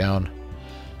all the way down.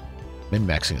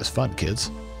 Min-maxing is fun,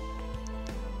 kids.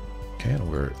 Okay,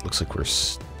 and looks like we're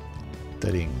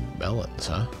studying melons,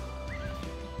 huh?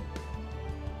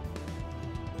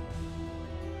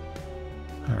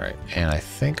 Alright, and I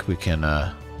think we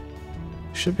can,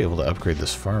 should be able to upgrade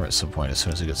this farm at some point as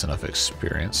soon as it gets enough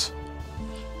experience.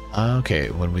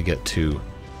 Okay, when we get to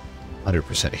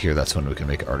 100% here, that's when we can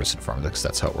make an artisan farm, because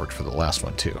that's how it worked for the last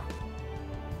one, too.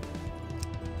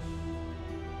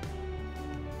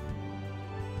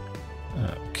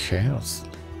 Okay, that's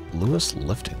Lewis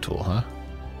lifting tool, huh?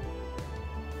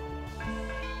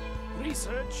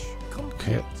 Research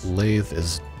Okay, complete. lathe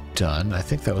is done. I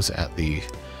think that was at the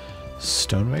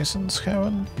stonemason's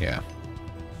cabin? Yeah.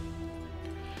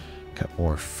 Got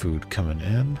more food coming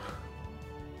in.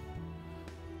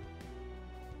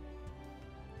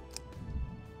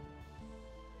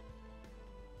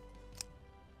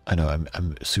 I know,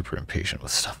 I'm super impatient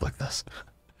with stuff like this.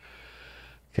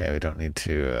 Okay, we don't need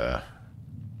to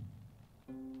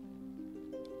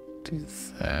do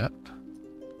that.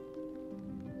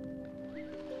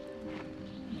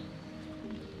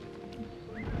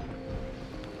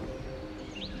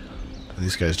 Are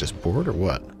these guys just bored or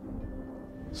what?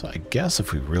 So I guess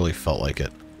if we really felt like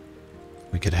it,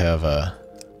 we could have I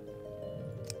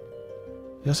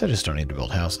guess I just don't need to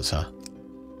build houses, huh?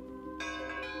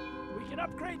 We can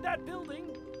upgrade that building.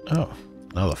 Oh,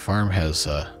 no, the farm has,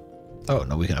 oh,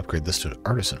 no, we can upgrade this to an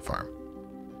artisan farm.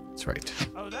 That's right.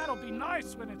 Oh, that'll be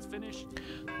nice when it's finished.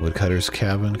 Woodcutter's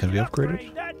cabin can be upgraded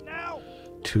Upgrade that now.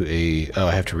 to a, oh,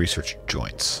 I have to research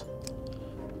joints.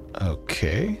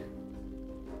 Okay.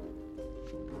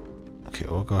 Okay,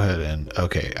 we'll go ahead and...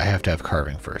 Okay, I have to have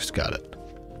carving first. Got it.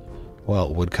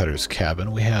 Well, woodcutter's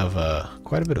cabin. We have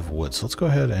quite a bit of wood, so let's go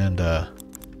ahead and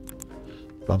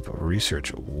bump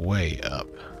research way up.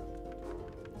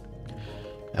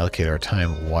 Allocate our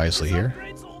time wisely here.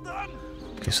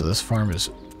 Okay, so this farm is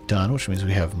done, which means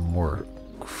we have more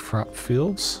crop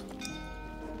fields.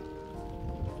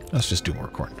 Let's just do more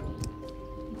corn.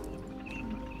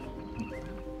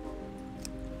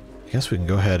 I guess we can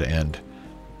go ahead and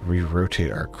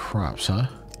re-rotate our crops, huh?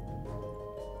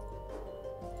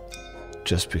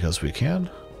 Just because we can.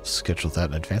 Schedule that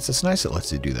in advance. It's nice it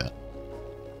lets you do that.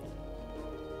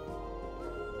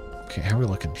 Okay, how are we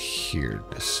looking here?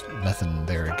 There's nothing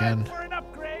there again.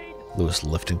 Lewis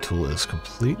lifting tool is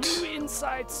complete. New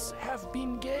insights have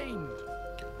been gained.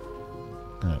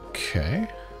 Okay.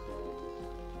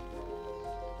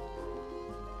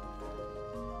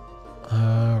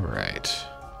 Alright.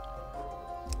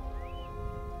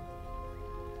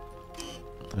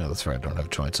 Oh, that's right, I don't have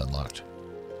joints unlocked.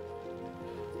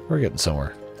 We're getting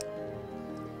somewhere.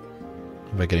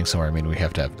 By getting somewhere, I mean we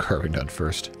have to have carving done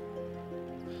first.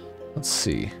 Let's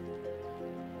see.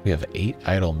 We have 8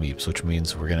 idle meeps, which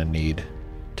means we're going to need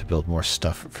to build more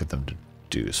stuff for them to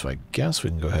do. So I guess we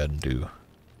can go ahead and do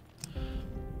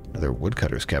another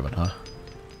woodcutter's cabin, huh?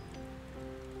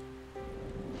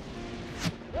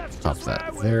 Pop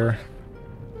that there.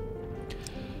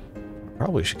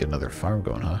 Probably should get another farm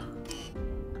going, huh?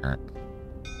 Alright.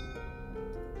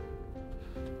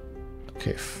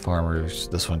 Okay, farmers.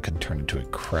 This one can turn into a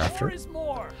crafter.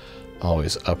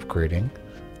 Always upgrading.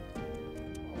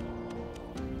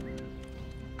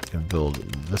 Can build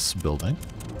this building.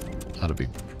 Ought to be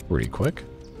pretty quick.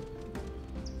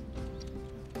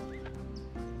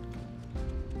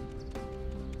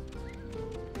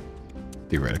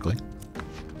 Theoretically.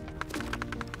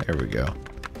 There we go.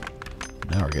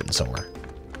 Now we're getting somewhere.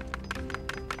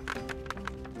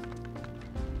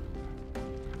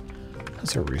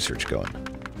 How's our research going?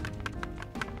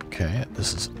 Okay,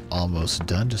 this is almost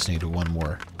done. Just need one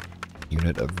more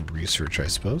unit of research, I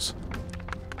suppose.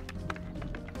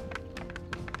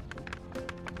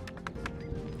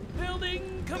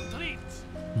 Building complete.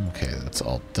 Okay, that's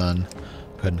all done.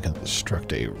 Go ahead and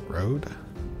construct a road.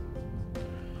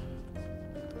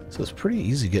 So it's pretty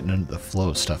easy getting into the flow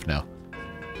of stuff now.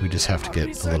 We just have to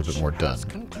get a little bit more done.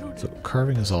 So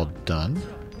carving is all done.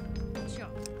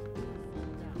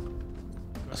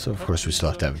 So of course we still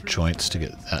have to have joints to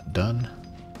get that done,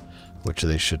 which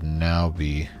they should now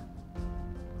be.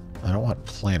 I don't want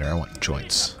planer, I want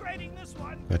joints. Go ahead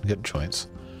and get joints.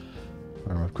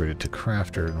 I'm upgraded to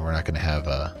crafter, and we're not going to have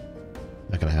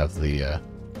the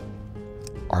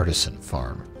artisan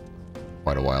farm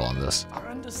quite a while on this. Our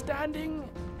understanding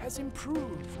has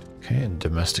improved. Okay, and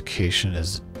domestication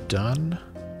is done,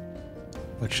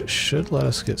 which should let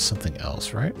us get something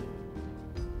else, right?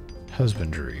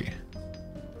 Husbandry.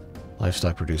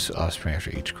 Livestock produce offspring after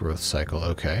each growth cycle.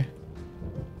 Okay.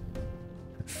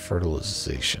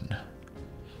 Fertilization.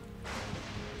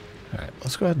 Alright,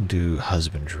 let's go ahead and do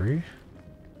husbandry.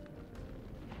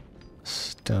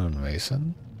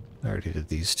 Stonemason. I already did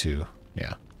these two.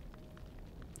 Yeah.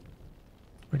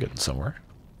 We're getting somewhere.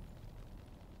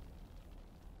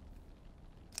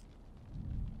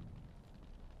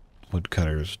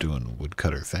 Woodcutter's doing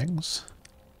woodcutter things.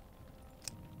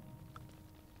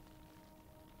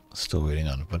 Still waiting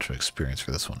on a bunch of experience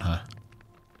for this one, huh?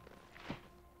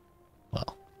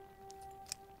 Well.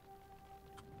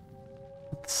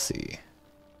 Let's see.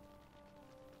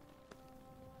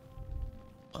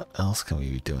 What else can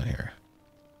we be doing here?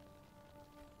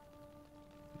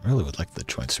 I really would like the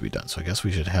joints to be done, so I guess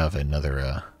we should have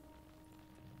another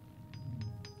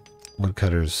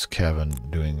woodcutter's cabin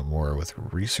doing more with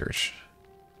research.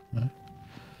 Huh?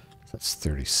 That's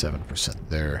 37%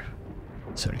 there.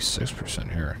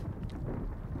 76% here.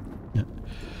 Yeah.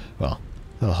 Well,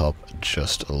 that'll help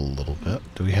just a little bit.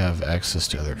 Do we have access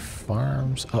to other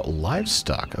farms? Oh,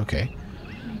 livestock. Okay.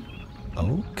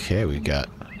 Okay, we got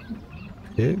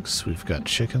pigs, we've got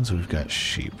chickens, we've got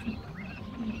sheep.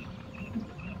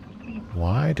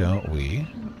 Why don't we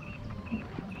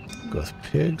go with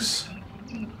pigs?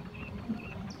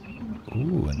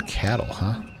 Ooh, and cattle,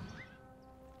 huh?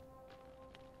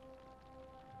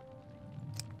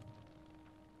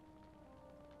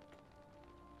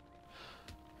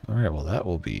 Alright, well that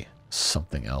will be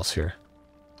something else here.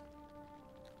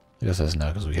 I guess that's now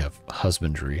because we have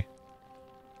husbandry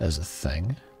as a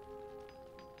thing.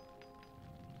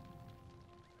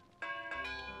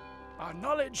 Our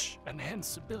knowledge and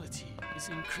hence ability is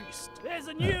increased. There's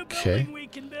a new building we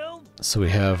can build. So we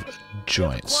have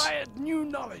joints. Acquired new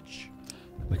knowledge.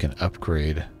 We can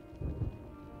upgrade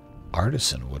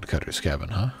artisan woodcutter's cabin,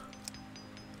 huh?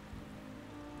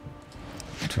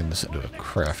 Turn this into a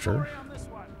crafter.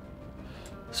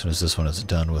 As soon as this one is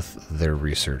done with their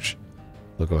research,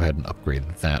 we'll go ahead and upgrade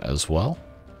that as well.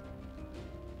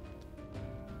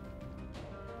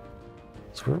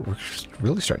 So we're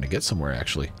really starting to get somewhere,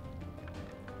 actually.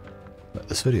 But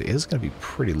this video is going to be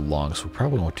pretty long, so we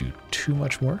probably won't do too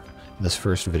much more in this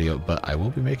first video, but I will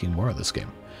be making more of this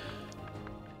game.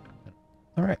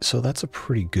 Alright, so that's a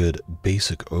pretty good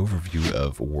basic overview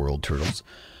of World Turtles.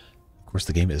 Of course,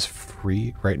 the game is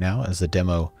free right now as a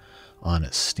demo on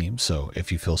Steam, so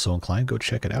if you feel so inclined, go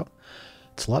check it out.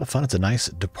 It's a lot of fun. It's a nice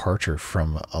departure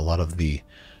from a lot of the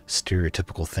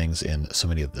stereotypical things in so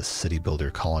many of the city builder,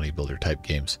 colony builder type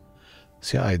games.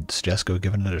 So yeah, I'd suggest go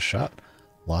giving it a shot.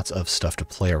 Lots of stuff to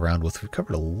play around with. We've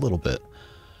covered a little bit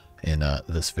in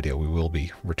this video. We will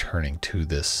be returning to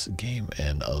this game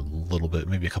in a little bit,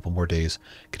 maybe a couple more days,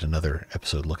 get another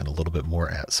episode looking a little bit more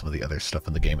at some of the other stuff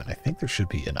in the game, and I think there should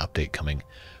be an update coming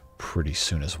pretty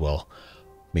soon as well.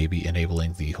 Maybe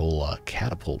enabling the whole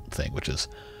catapult thing, which is,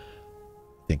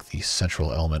 I think, the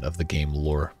central element of the game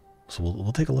lore. So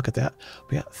we'll take a look at that.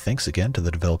 But yeah, thanks again to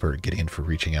the developer Gideon for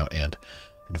reaching out and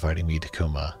inviting me to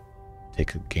come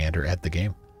take a gander at the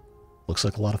game. Looks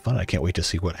like a lot of fun. I can't wait to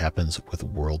see what happens with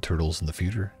World Turtles in the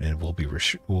future, and we'll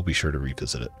be sure to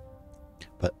revisit it.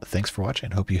 But thanks for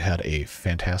watching. Hope you had a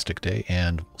fantastic day,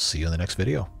 and we'll see you in the next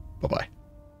video. Bye-bye.